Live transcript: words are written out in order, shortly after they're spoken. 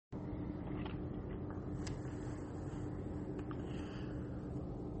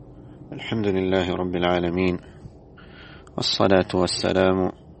الحمد لله رب العالمين والصلاة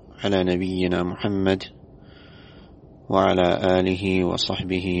والسلام على نبينا محمد وعلى آله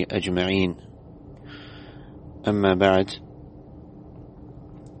وصحبه أجمعين أما بعد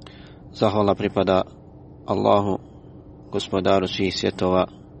zahvala pripada Allahu, gospodaru svih svjetova,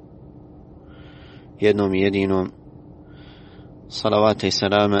 jednom i jedinom. Salavate i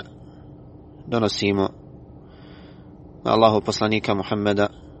salame donosimo na Allahu poslanika Muhammeda,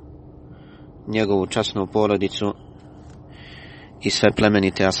 njegovu časnu porodicu i sve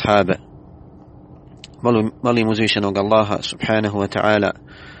plemenite ashabe. Molim uzvišenog Allaha subhanahu wa ta'ala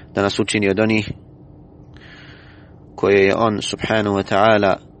da nas učini od onih koje je on subhanahu wa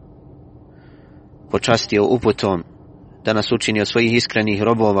ta'ala počastio uputom, da nas učini od svojih iskrenih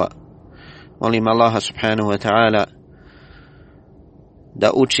robova. Molim Allaha subhanahu wa ta'ala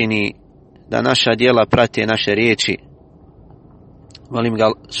da učini da naša djela prate naše riječi. Molim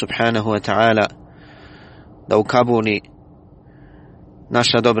ga subhanahu wa ta'ala da ukabuli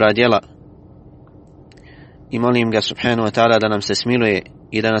naša dobra djela i molim ga subhanahu wa ta'ala da nam se smiluje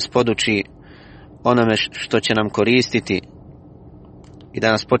i da nas poduči onome što će nam koristiti i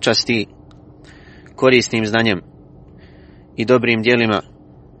da nas počasti korisnim znanjem i dobrim djelima.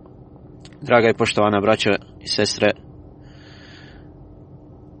 Draga i poštovana braćo i sestre,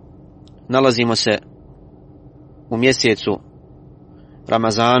 nalazimo se u mjesecu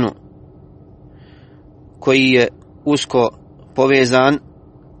Ramazanu, koji je usko povezan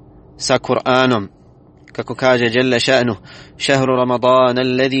sa Kur'anom, kako kaže Jalla ša'nu: šahru Ramadan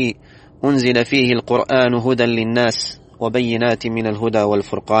alladhi unzila fihi al-Qur'anu hudan lin-nas wa bayyinatin min al-huda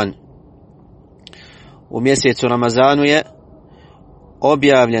wal-furqan. U mjesecu Ramazanu je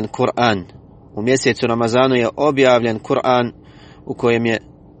objavljen Kur'an. U mjesecu Ramazanu je objavljen Kur'an u kojem je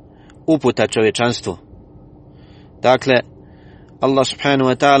uputa čovječanstvu. Dakle, Allah subhanahu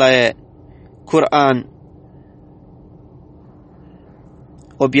wa ta'ala je Kur'an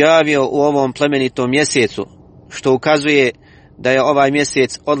objavio u ovom plemenitom mjesecu, što ukazuje da je ovaj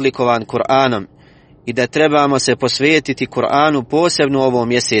mjesec odlikovan Kur'anom i da trebamo se posvetiti Kur'anu posebno u ovom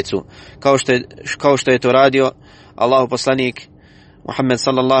mjesecu, kao što je to radio Allahu poslanik Muhammed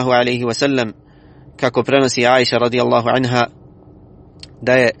sallallahu alaihi wa sallam, kako prenosi Aisha radijallahu anha,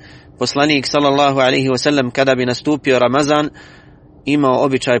 da je poslanik sallallahu alaihi wa sallam kada bi nastupio Ramazan imao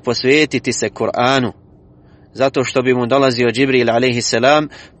običaj posvetiti se Kur'anu, zato što bi mu dolazio Džibril alaihi salam,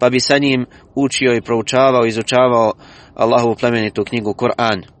 pa bi sa njim učio i proučavao, izučavao Allahovu plemenitu knjigu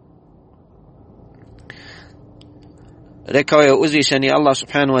Kur'an. Rekao je uzvišeni Allah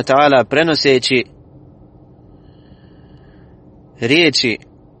subhanahu wa ta'ala prenoseći riječi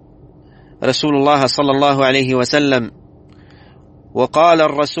Rasulullaha sallallahu alaihi wa sallam: وقال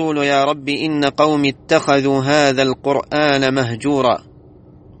الرسول يا رب إن قوم اتخذوا هذا القرآن مهجورا.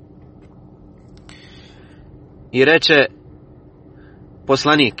 I reče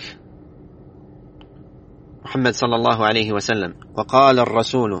poslanik Muhammed sallallahu alaihi wa sallam: وقال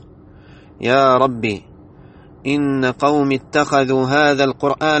الرسول يا رب إن قوم اتخذوا هذا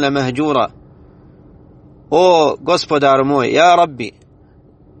القرآن مهجورا. O gospodar moj, ja Rabbi,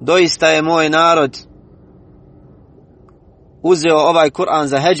 doista je moj narod uzeo ovaj Kur'an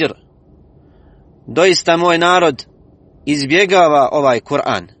za heđr. Doista moj narod izbjegava ovaj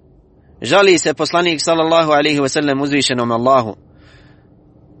Kur'an. Žali se poslanik sallallahu alaihi wa sallam uzvišenom Allahu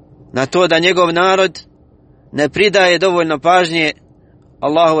na to da njegov narod ne pridaje dovoljno pažnje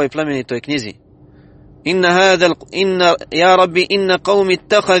Allahovoj plemenitoj knjizi. Ja Rabbi inna qawmi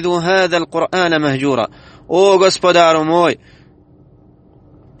ittakhadhu hadha al-Qur'ana mahjura. O gospodaru moj,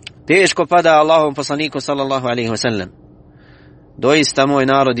 teško pada Allahovom poslaniku sallallahu alaihi wa sallam, doista moj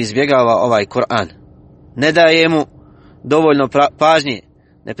narod izbjegava ovaj Kur'an. Ne daje mu dovoljno pažnje,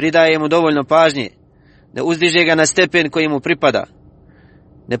 ne pridaje mu dovoljno pažnje, ne uzdiže ga na stepen koji mu pripada,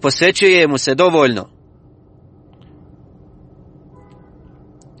 ne posvećuje mu se dovoljno.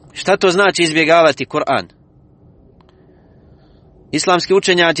 Šta to znači izbjegavati Kur'an? Islamski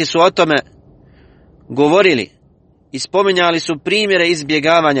učenjaci su o tome govorili i spominjali su primjere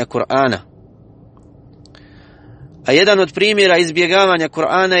izbjegavanja Kur'ana. A jedan od primjera izbjegavanja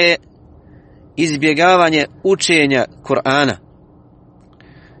Kur'ana je izbjegavanje učenja Kur'ana.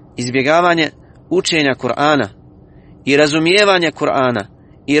 Izbjegavanje učenja Kur'ana i razumijevanja Kur'ana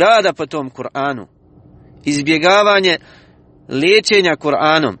i rada po tom Kur'anu. Izbjegavanje liječenja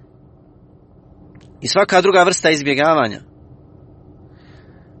Kur'anom i svaka druga vrsta izbjegavanja.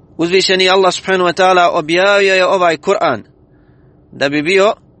 Uzvišeni Allah subhanahu wa ta'ala objavio je ovaj Kur'an da bi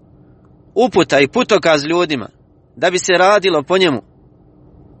bio uputa i putokaz ljudima, da bi se radilo po njemu,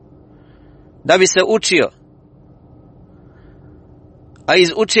 da bi se učio. a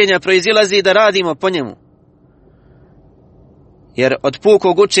iz učenja proizilazi da radimo po njemu. Jer od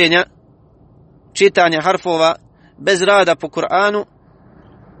pukog učenja, čitanja harfova, bez rada po Kur'anu,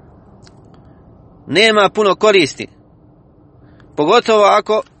 nema puno koristi. Pogotovo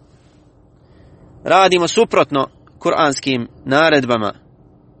ako radimo suprotno kuranskim naredbama.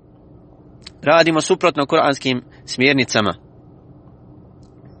 Radimo suprotno kuranskim smjernicama.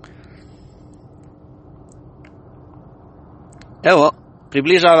 Evo,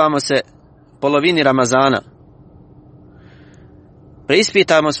 približavamo se polovini Ramazana.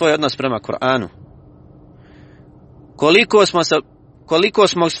 Preispitamo svoj odnos prema Kur'anu. Koliko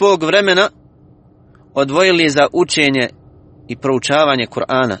smo svog vremena odvojili za učenje i proučavanje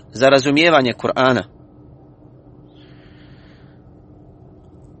Kur'ana, za razumijevanje Kur'ana.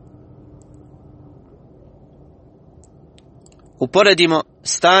 Uporedimo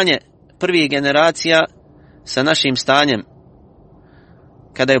stanje prvih generacija sa našim stanjem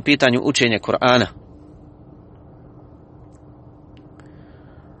kada je u pitanju učenje Kur'ana.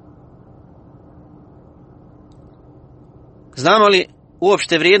 Znamo li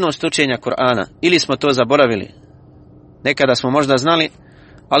uopšte vrijednost učenja Kur'ana ili smo to zaboravili? Nekada smo možda znali,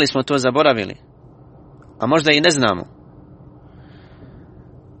 ali smo to zaboravili. A možda i ne znamo.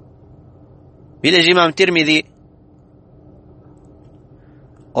 Bilježi imam Tirmidi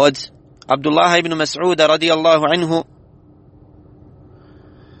od Abdullaha ibn Mas'uda radijallahu anhu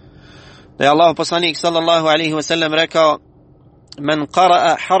da je Allahu poslanik sallallahu alaihi wa sallam rekao: "Man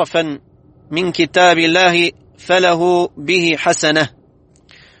qara'a harfan min kitabillahi falahu bihi hasanah."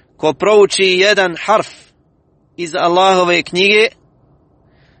 Ko prouči jedan harf iz Allahove knjige,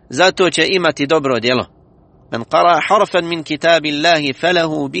 zato će imati dobro djelo. Man qara'a harfan min kitabillahi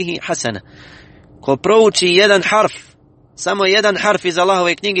falahu bihi hasanah. Ko prouči jedan harf, samo jedan harf iz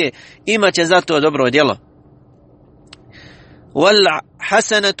Allahove knjige, imaće zato dobro djelo. Wal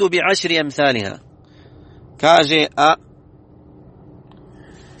hasanatu bi ashri amthaliha. Kaže, a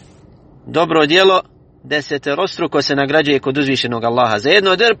dobro djelo deseterostruko se nagrađuje kod uzvišenog Allaha. Za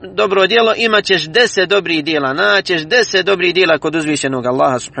jedno dobro djelo imaćeš 10 dobrih djela, naćeš 10 dobrih djela kod uzvišenog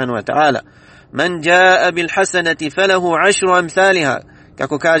Allaha subhanahu wa ta'ala. Man jaa bil hasanati falahu ashru amthaliha,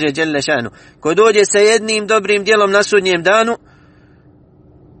 kako kaže dželle šanu. Ko dođe sa jednim dobrim djelom na sudnjem danu,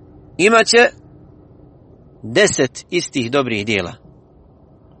 imaće 10 istih dobrih djela.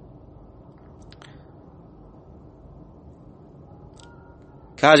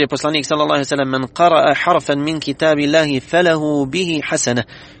 Kaže poslanik sallallahu alejhi ve sellem: "Man qara'a harfan min kitabillahi falahu bihi hasanah."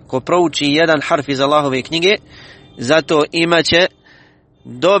 Ko prouči jedan harf iz Allahove knjige, zato imaće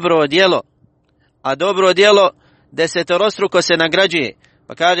dobro djelo, a dobro djelo desetorostruko se nagrađuje.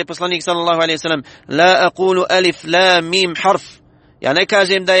 Pa kaže poslanik sallallahu alejhi ve sellem: "La aqulu alif lam mim harf." Ja ne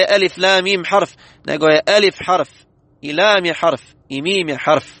kažem da je alif lam mim harf, nego je alif harf i lam je harf i mim je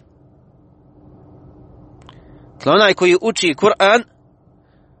harf. Dakle, onaj koji uči Kur'an,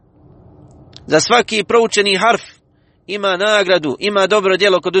 za svaki proučeni harf ima nagradu, ima dobro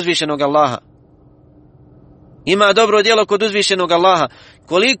djelo kod uzvišenog Allaha. Ima dobro djelo kod uzvišenog Allaha.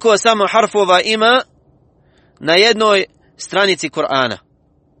 Koliko samo harfova ima na jednoj stranici Kur'ana.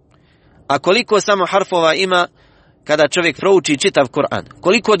 A koliko samo harfova ima kada čovjek prouči čitav Kur'an.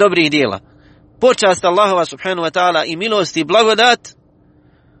 Koliko dobrih djela. Počast Allahova subhanahu wa ta'ala i milost i blagodat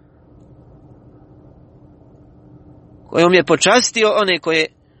kojom je počastio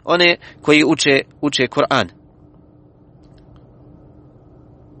one koji uče Kur'an.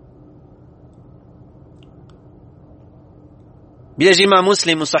 Bilježi ima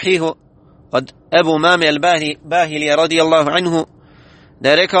Muslim u sahihu od Ebu Umame al-Bahili radijallahu anhu da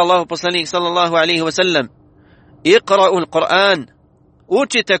je rekao Allahu poslanik sallallahu alaihi wa sallam: "Iqra'u al-Qur'an."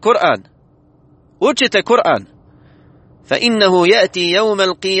 Učite Kur'an. Učite Kur'an. Fa innahu ya'ti yawm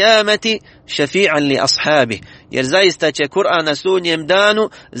al-qiyamati shafi'an li ashabihi. Jer zaista će Kur'an na sudnjem danu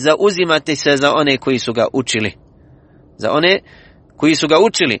zauzimati se za one koji su ga učili. Za one koji su ga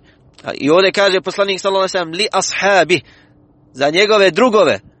učili. I ovdje kaže poslanik sallallahu alejhi ve sellem: "Li ashabi." Za njegove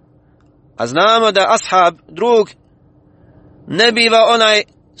drugove. A znamo da ashab, drug, ne biva onaj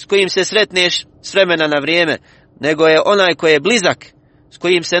s kojim se sretneš s vremena na vrijeme, nego je onaj koji je blizak, s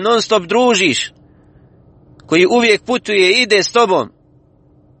kojim se non stop družiš, koji uvijek putuje i ide s tobom,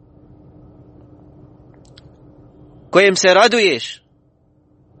 kojem se raduješ.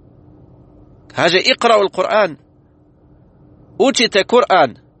 Kaže: "Iqra'u al-Qur'an." Učite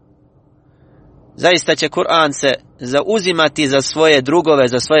Kur'an. Zaista će Kur'an se zauzimati za svoje drugove,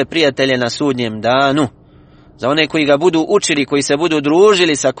 za svoje prijatelje na sudnjem danu. Za one koji ga budu učili, koji se budu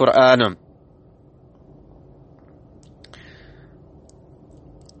družili sa Kur'anom.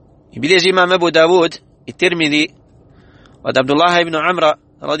 I bilježi imam Ebu Davud i Tirmidi od Abdullaha ibn Amra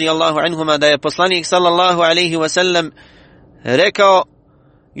radijallahu anhuma da je poslanik sallallahu alaihi wasallam rekao: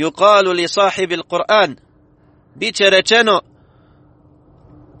 yuqalu li sahibi al-Qur'an, bit će rečeno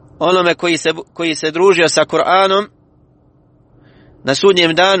onome koji se družio sa Kur'anom na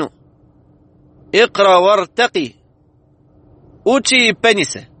sudnjem danu: iqra wartaqi, uči i penji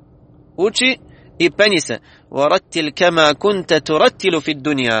se, uči i penji se, warattil kama kunta turattilu fi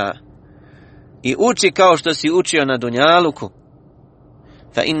dunya, i uči kao što si učio na dunjaluku.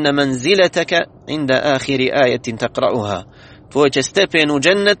 Fa inna manzilataka inda akhiri ayatin taqra'uha, tvoj će stepen u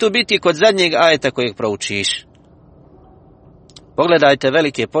džennetu biti kod zadnjeg ajeta kojeg proučiš. Pogledajte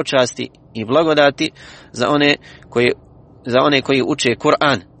velike počasti i blagodati za one koji uče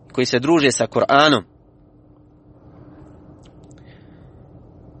Kur'an, koji se druže sa Kur'anom.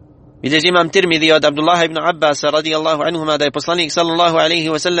 Bilježi imam Tirmidhi od Abdullaha ibn Abbasa radijallahu anhuma da je poslanik sallallahu alaihi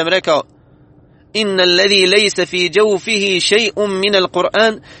wasallam rekao: inna alladhi laysa fi jawfihi shay'un min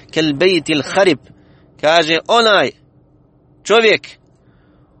al-Qur'an kal bayti al-kharib, kaže onaj čovjek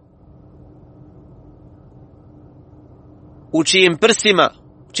u čijim prsima,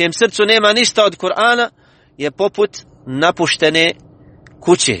 u čijem srcu nema ništa od Kur'ana, je poput napuštene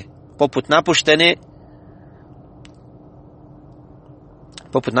kuće, poput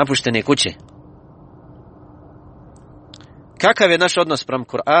napuštene kuće. Kakav je naš odnos prema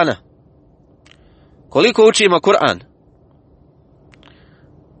Kur'ana? Koliko učimo Kur'an?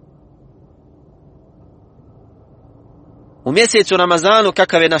 U mjesecu Ramazanu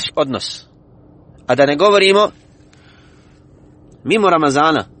kakav je naš odnos? A da ne govorimo mimo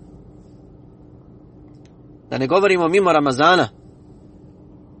Ramazana. Da ne govorimo mimo Ramazana.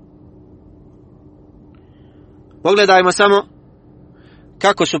 Pogledajmo samo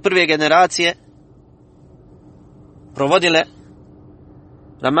kako su prve generacije provodile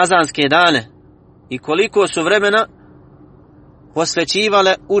ramazanske dane i koliko su vremena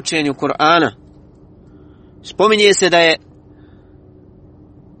posvećivale učenju Kur'ana. Spominje se da je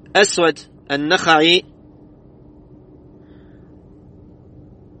Aswad an-Nakhai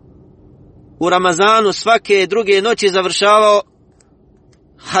u Ramazanu svake druge noći završavao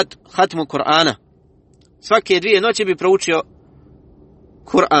hatmu Kur'ana. Svake 2 noći bi proučio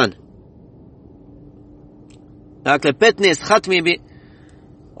Kur'an. Dakle, 15 hatmi bi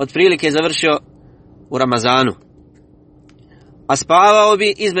otprilike završio u Ramazanu. A spavao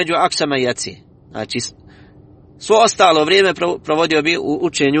bi između akšama i jacije. Znači, svo ostalo vrijeme provodio bi u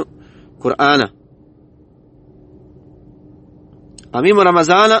učenju Kur'ana. A mimo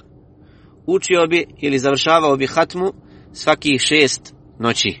Ramazana učio bi ili završavao bi hatmu svakih 6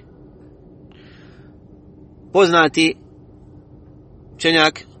 noći. Poznati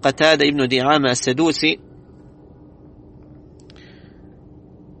učenjak Qatada ibn Di'ama as-Sadusi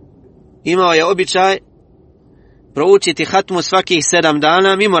imao je običaj proučiti hatmu svakih 7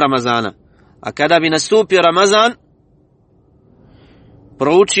 dana mimo Ramazana. A kada bi nastupio Ramazan,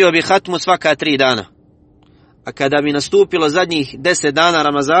 proučio bi hatmu svaka 3 dana. A kada bi nastupilo zadnjih 10 dana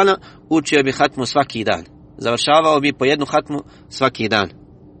Ramazana, učio bi hatmu svaki dan. Završavao bi po 1 hatmu svaki dan.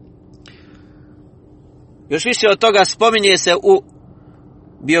 Još više od toga spominje se u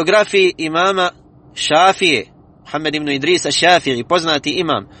biografiji imama Šafije, Muhammed ibn Idrisa Šafiji, poznati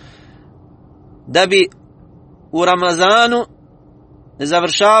imam, da bi u Ramazanu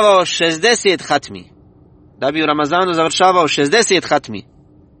završavao 60 hatmi. Da bi u Ramazanu završavao 60 hatmi.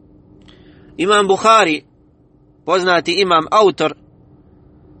 Imam Buhari, poznati imam, autor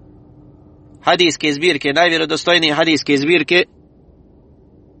hadijske zbirke, najvjerodostojnije hadijske zbirke,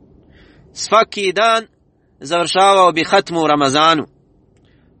 svaki dan završavao bi hatmu u Ramazanu.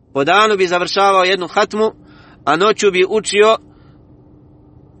 Po danu bi završavao 1 hatmu, a noću bi učio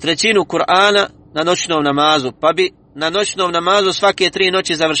 1/3 Kur'ana na noćnom namazu, pa bi na noćnom namazu svake 3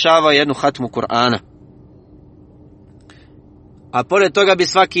 noći završavao 1 hatmu Kur'ana. A pored toga bi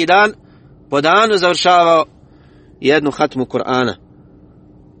svaki dan po danu završavao 1 hatmu Kur'ana.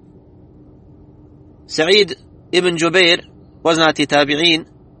 Sa'id ibn Jubair, poznati tabi'in,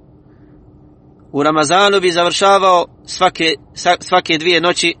 u Ramazanu bi završavao svake 2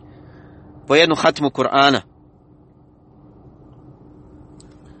 noći po 1 hatmu Kur'ana.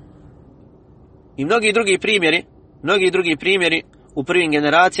 I mnogi drugi primjeri u prvim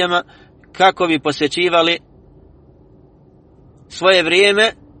generacijama kako bi posvećivali svoje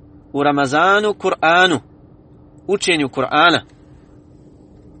vrijeme u Ramazanu Kur'anu, učenju Kur'ana.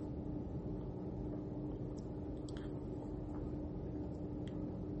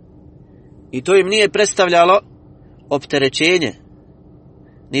 I to im nije predstavljalo opterećenje,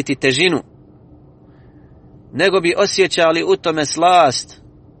 niti težinu, nego bi osjećali u tome slast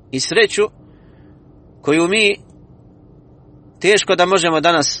i sreću koju mi teško da možemo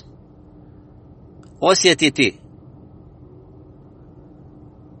danas osjetiti.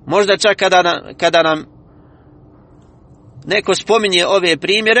 Možda čak kada nam neko spominje ove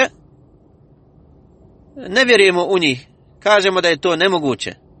primjere, ne vjerujemo u njih. Kažemo da je to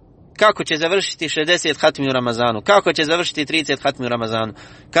nemoguće. Kako će završiti 60 hatmi u Ramazanu? Kako će završiti 30 hatmi u Ramazanu?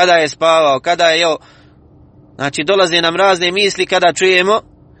 Kada je spavao? Kada je jeo? Znači, dolaze nam razne misli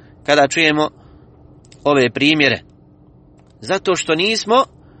kada čujemo ove primjere. Zato što nismo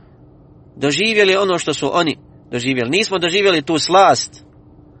doživjeli ono što su oni doživjeli. Nismo doživjeli tu slast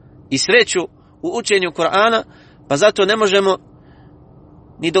i sreću u učenju Kur'ana, pa zato ne možemo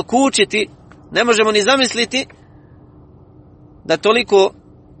ni dokučiti, ne možemo ni zamisliti da toliko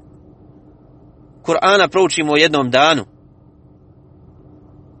Kur'ana proučimo u jednom danu.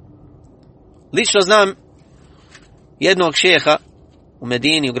 Lično znam jednog šeha u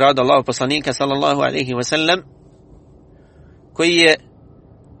Medini, u gradu Allahov poslanika sallallahu alejhi ve sellem, koji je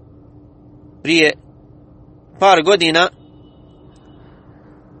prije par godina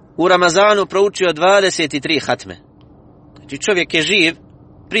u Ramazanu proučio 23 hatme. Znači, čovjek je živ,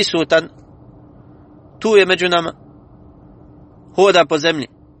 prisutan, tu je među nama, hoda po zemlji.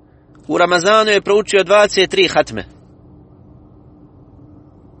 U Ramazanu je proučio 23 hatme.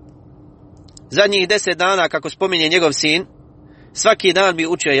 Zadnjih 10 dana, kako spominje njegov sin, svaki dan bi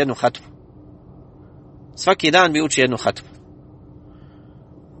učio jednu hatmu. Svaki dan bi učio jednu hatmu.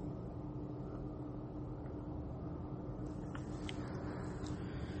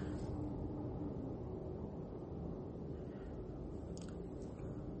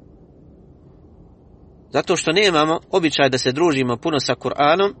 Zato što nemamo običaj da se družimo puno sa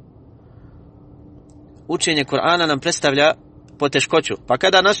Kur'anom, učenje Kur'ana nam predstavlja poteškoću. Pa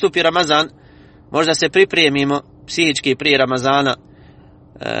kada nastupi Ramazan, možda se pripremimo psihički prije Ramazana,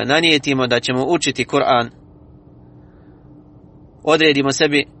 nanijetimo da ćemo učiti Kur'an, odredimo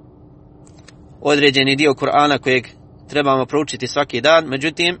sebi određeni dio Kur'ana kojeg trebamo proučiti svaki dan.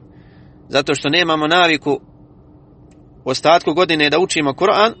 Međutim, zato što nemamo naviku u ostatku godine da učimo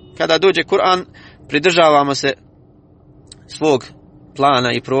Kur'an, kada dođe Kur'an, pridržavamo se svog plana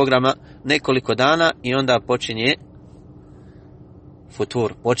i programa nekoliko dana i onda počinje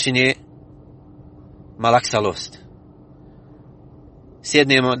futur, počinje malaksalost.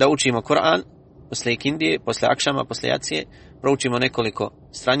 Sjednemo da učimo Kur'an, posle ikindije, posle akšama, posle jacije, proučimo nekoliko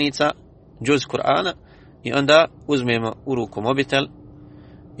stranica, džuz Kur'ana i onda uzmemo u ruku mobitel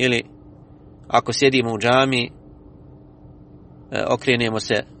ili ako sjedimo u džami, okrenemo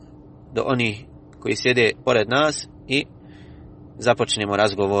se do onih koji sjede pored nas i započnemo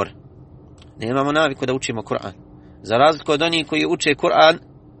razgovor. Nemamo naviku da učimo Kur'an. Za razliku od onih koji uče Kur'an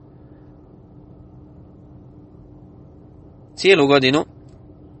cijelu godinu,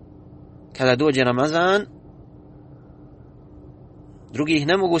 kada dođe Ramazan, drugi ih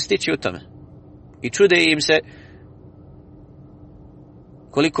ne mogu stići u tome. I čude im se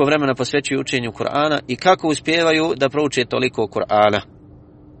koliko vremena posvećuju učenju Kur'ana i kako uspijevaju da prouče toliko Kur'ana.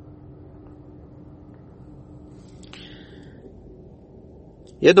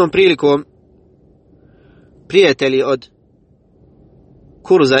 Jednom prilikom prijatelji od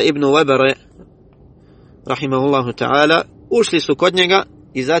Kurza ibn Webere, rahimahullahu ta'ala, ušli su kod njega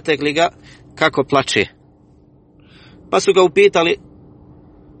i zatekli ga kako plače. Pa su ga upitali,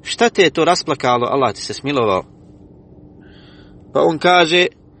 šta te je to rasplakalo, Allah ti se smilovao? Pa on kaže,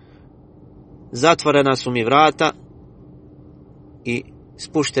 zatvorena su mi vrata i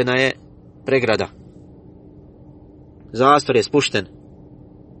spuštena je pregrada. Zastor je spušten.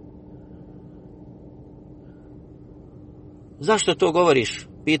 Zašto to govoriš?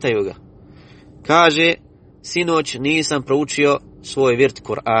 Pitaju ga. Kaže, sinoć nisam proučio svoj virt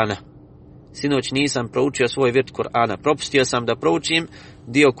Kur'ana. Sinoć nisam proučio svoj virt Kur'ana. Propustio sam da proučim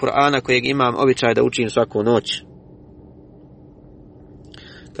dio Kur'ana kojeg imam običaj da učim svaku noć.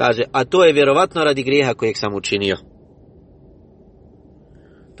 Kaže, a to je vjerovatno radi grijeha kojeg sam učinio.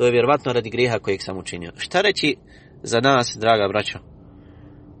 To je vjerovatno radi grijeha kojeg sam učinio. Šta reći za nas, draga braćo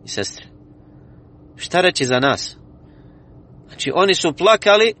i sestre? Šta reći za nas? Znači, oni su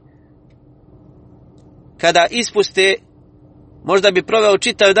plakali kada ispuste, možda bi proveo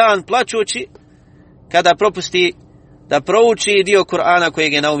čitav dan plačući, kada propusti da prouči dio Kur'ana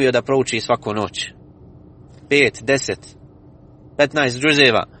kojeg je naumio da prouči svaku noć. 5, 10, 15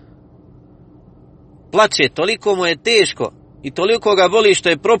 džuzeva. Plače, toliko mu je teško i toliko ga boli što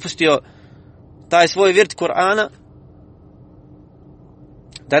je propustio taj svoj virt Kur'ana,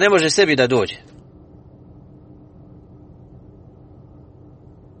 da ne može sebi da dođe.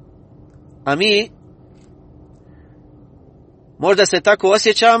 A mi možda se tako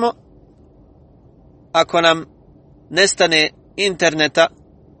osjećamo ako nam nestane interneta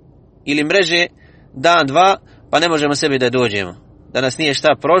ili mreže dan, dva, pa ne možemo sebi da dođemo. Da nas nije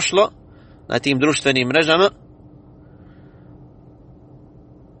šta prošlo na tim društvenim mrežama,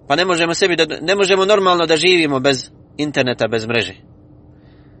 pa ne možemo normalno da živimo bez interneta, bez mreže.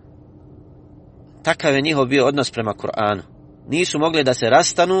 Takav je njihov bio odnos prema Kur'anu. Nisu mogli da se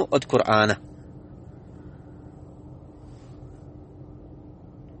rastanu od Kur'ana.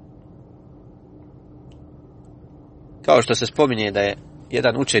 Kao što se spominje da je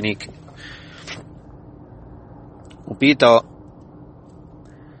jedan učenik upitao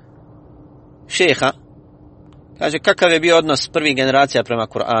šeha, kaže, kakav je bio odnos prvih generacija prema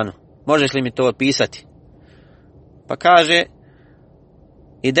Kur'anu? Možeš li mi to opisati? Pa kaže,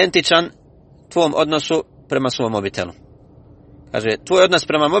 identičan tvom odnosu prema svom mobitelu. Kaže, tvoj odnos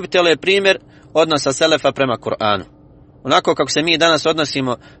prema mobitelu je primjer odnosa selefa prema Kur'anu. Onako kako se mi danas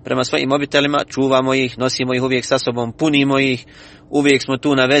odnosimo prema svojim mobitelima, čuvamo ih, nosimo ih uvijek sa sobom, punimo ih, uvijek smo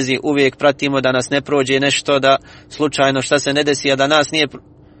tu na vezi, uvijek pratimo da nas ne prođe nešto, da slučajno šta se ne desi, a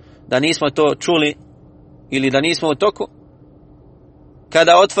da nismo to čuli ili da nismo u toku.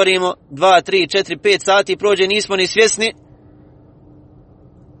 Kada otvorimo 2, 3, 4, 5 sati prođe, nismo ni svjesni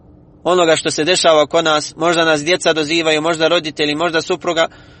onoga što se dešava oko nas. Možda nas djeca dozivaju, možda roditelji, možda supruga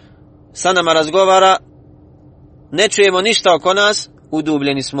sa nama razgovara, ne čujemo ništa oko nas,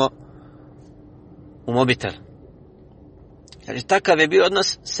 udubljeni smo u mobitel. Znači, takav je bio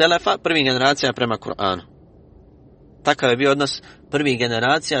odnos selefa prvih generacija prema Kur'anu. Takav je bio odnos prvih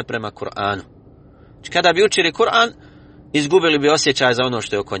generacija prema Kur'anu. Znači, kada bi učili Kur'an, izgubili bi osjećaj za ono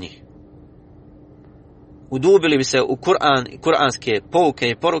što je oko njih. Udubili bi se u Kur'an i kur'anske pouke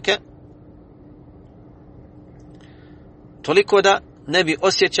i poruke, toliko da ne bi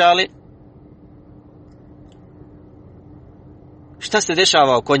osjećali šta se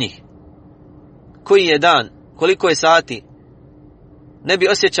dešava oko njih, koji je dan, koliko je sati. Ne bi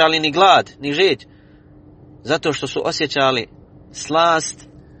osjećali ni glad, ni žeđ, zato što su osjećali slast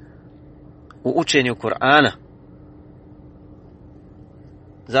u učenju Kur'ana.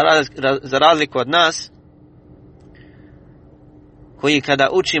 Za razliku od nas, koji kada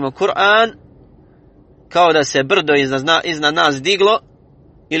učimo Kur'an, kao da se brdo iznad nas diglo,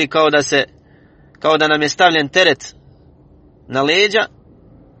 ili kao da nam je stavljen teret na leđa,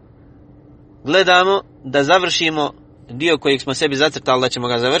 gledamo da završimo dio kojeg smo sebi zacrtali da ćemo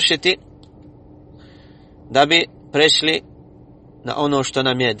ga završiti, da bi prešli na ono što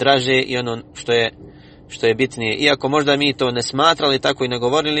nam je draže i ono što je bitnije. Iako možda mi to ne smatrali, tako i ne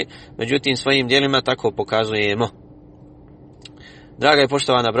govorili, međutim svojim djelima tako pokazujemo. Draga i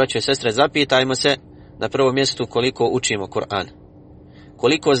poštovana braćo i sestre, zapitajmo se na prvom mjestu koliko učimo Kur'an.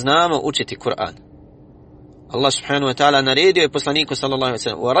 Koliko znamo učiti Kur'an. Allah subhanahu wa ta'ala naredio je poslaniku sallallahu alejhi ve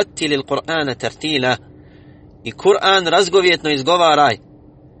sellem: "Warattilil Qur'ana tartila." I Kur'an razgovjetno izgovaraj.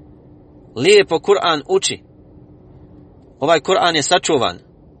 Lijepo Kur'an uči. Ovaj Kur'an je sačuvan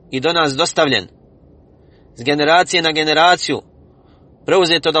i do nas dostavljen s generacije na generaciju,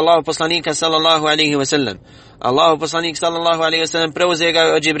 preuzet od Allahov poslanika sallallahu alejhi ve sellem. Allahov poslanik sallallahu alejhi ve sellem preuzeo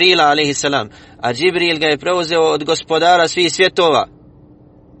ga od Džibrila alejhi selam, a Džibril ga je preuzeo od gospodara svih svjetova.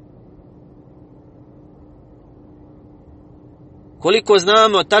 Koliko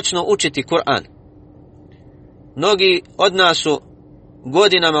znamo tačno učiti Kur'an? Mnogi od nas su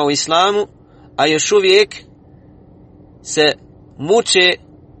godinama u islamu, a još uvijek se muče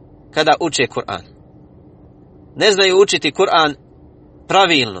kada uče Kur'an. Ne znaju učiti Kur'an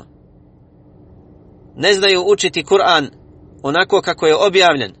pravilno. Ne znaju učiti Kur'an onako kako je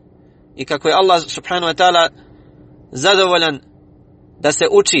objavljen i kako je Allah subhanahu wa ta'ala zadovoljan da se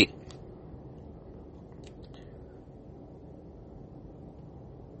uči.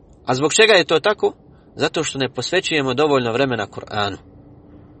 A zbog čega je to tako? Zato što ne posvećujemo dovoljno vremena Kur'anu.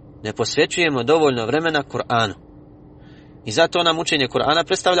 Ne posvećujemo dovoljno vremena Kur'anu. I zato nam učenje Kur'ana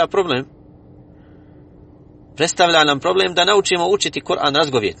predstavlja problem. Predstavlja nam problem da naučimo učiti Kur'an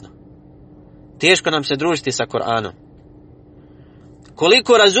razgovjetno. Teško nam se družiti sa Kur'anom.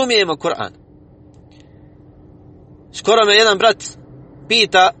 Koliko razumijemo Kur'an? Skoro me jedan brat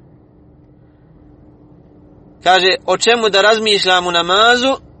pita, kaže, o čemu da razmišljam u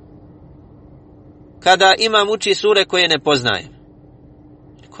namazu kada imam uči sure koje ne poznajem.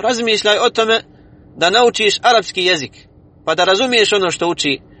 Razmišljaj o tome da naučiš arapski jezik, pa da razumiješ ono što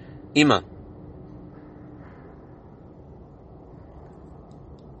uči imam.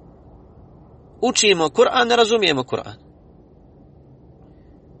 Učimo Kur'an, ne razumijemo Kur'an.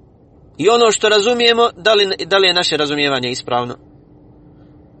 I ono što razumijemo, da li je naše razumijevanje ispravno?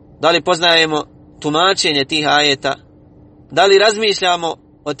 Da li poznajemo tumačenje tih ajeta? Da li razmišljamo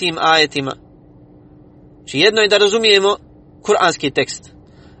o tim ajetima? Znači jedno je da razumijemo kuranski tekst.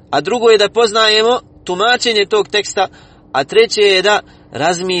 A drugo je da poznajemo tumačenje tog teksta, a treće je da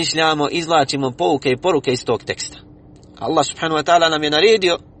razmišljamo, izvlačimo pouke i poruke iz tog teksta. Allah subhanahu wa ta'ala nam je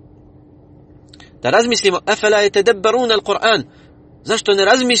naredio da razmislimo, afala yatadabbaruna al-Qur'an. Zašto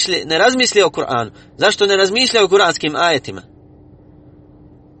ne razmisli o Kur'anu? Zašto ne razmišlja o kuranskim ajetima?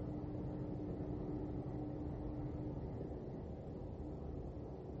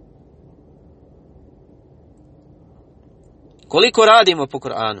 Koliko radimo po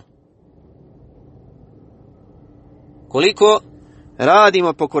Kur'anu? Koliko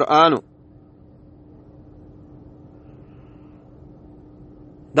radimo po Kur'anu?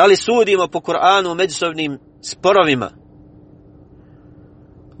 Da li sudimo po Kur'anu u međusobnim sporovima?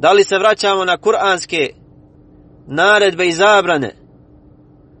 Da li se vraćamo na kuranske naredbe i zabrane?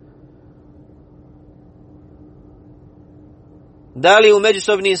 Da li u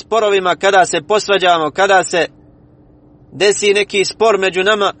međusobnim sporovima kada se posvađamo, kada se desi neki spor među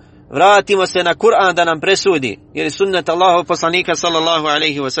nama, vratimo se na Kur'an da nam presudi, jer je sunnet Allahov poslanika sallallahu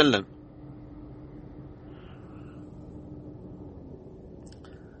alaihi wa sallam.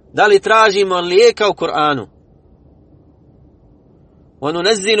 Da li tražimo lijeka u Kur'anu?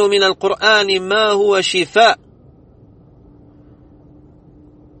 وَنُنَزِّلُ مِنَ الْقُرْآنِ مَا هُوَ شِفَاء.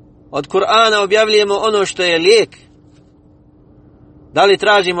 Od Kur'ana objavljujemo ono što je lijek. Da li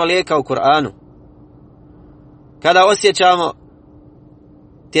tražimo lijeka u Kur'anu? Kada osjećamo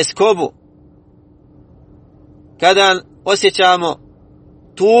tjeskobu, kada osjećamo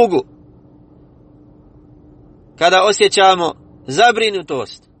tugu, kada osjećamo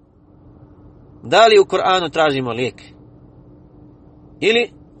zabrinutost, da li u Kur'anu tražimo lijek?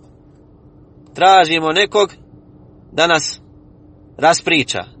 Ili tražimo nekog da nas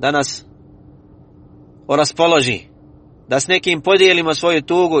raspriča, da nas oraspoloži, da s nekim podijelimo svoju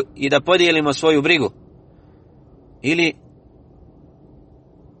tugu i da podijelimo svoju brigu? Ili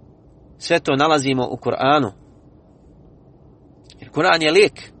sve to nalazimo u Kur'anu? Jer Kur'an je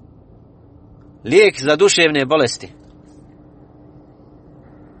lijek. Lijek za duševne bolesti.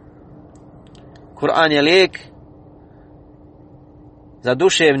 Kur'an je lijek za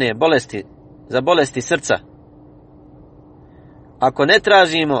duševne bolesti, za bolesti srca. Ako ne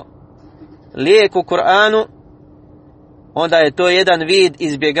tražimo lijek u Kur'anu, onda je to jedan vid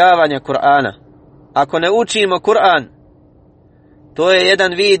izbjegavanja Kur'ana. Ako ne učimo Kur'an, to je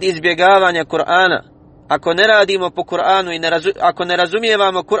jedan vid izbjegavanja Kur'ana. Ako ne radimo po Kur'anu i ako ne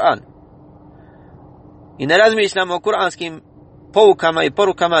razumijevamo Kur'an i ne razmišljamo o kuranskim poukama i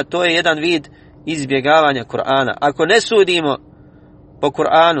porukama, to je jedan vid izbjegavanja Kur'ana. Ako ne sudimo po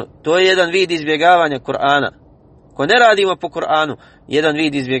Kur'anu, to je jedan vid izbjegavanja Kur'ana. Ako ne radimo po Kur'anu, jedan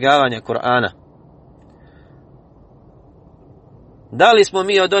vid izbjegavanja Kur'ana. Da li smo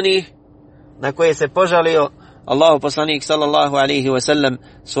mi od onih na koje se požalio Allahu poslanik sallallahu alaihi wa sallam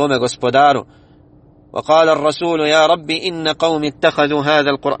svome gospodaru? وقال الرسول يا ربي إن قوم اتخذوا هذا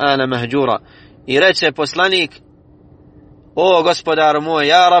القرآن مهجورا. I reče poslanik, o gospodaru moj,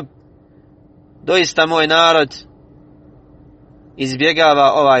 ja Rab, doista moj narod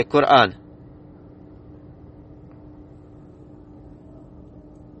izbjegava ovaj Kur'an.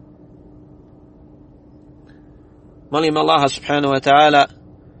 Molim Allaha subhanahu wa ta'ala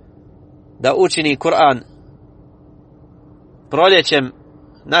da učini Kur'an proljećem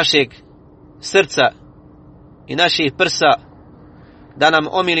našeg srca i naših prsa, da nam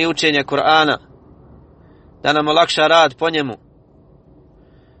omili učenje Kur'ana, da nam olakša rad po njemu.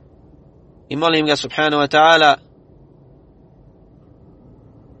 I molim ga subhanahu wa ta'ala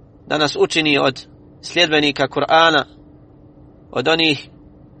da nas učini od sljedbenika Kur'ana, od onih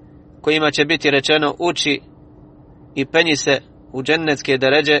kojima će biti rečeno uči i penji se u džennetske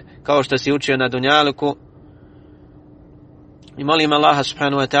deređe kao što si učio na dunjaluku. I molim Allaha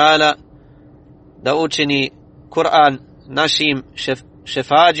subhanahu wa ta'ala da učini Kur'an našim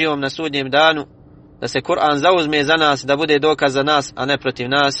šefađijom na sudnjem danu, da se Kur'an zauzme za nas, da bude dokaz za nas, a ne protiv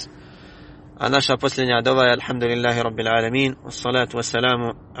nas. A naša posljednja dova je alhamdulillahi rabbil alamin, wassalatu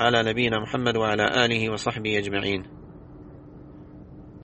wassalamu ala nabina Muhammadu wa ala alihi wa sahbihi ajma'in.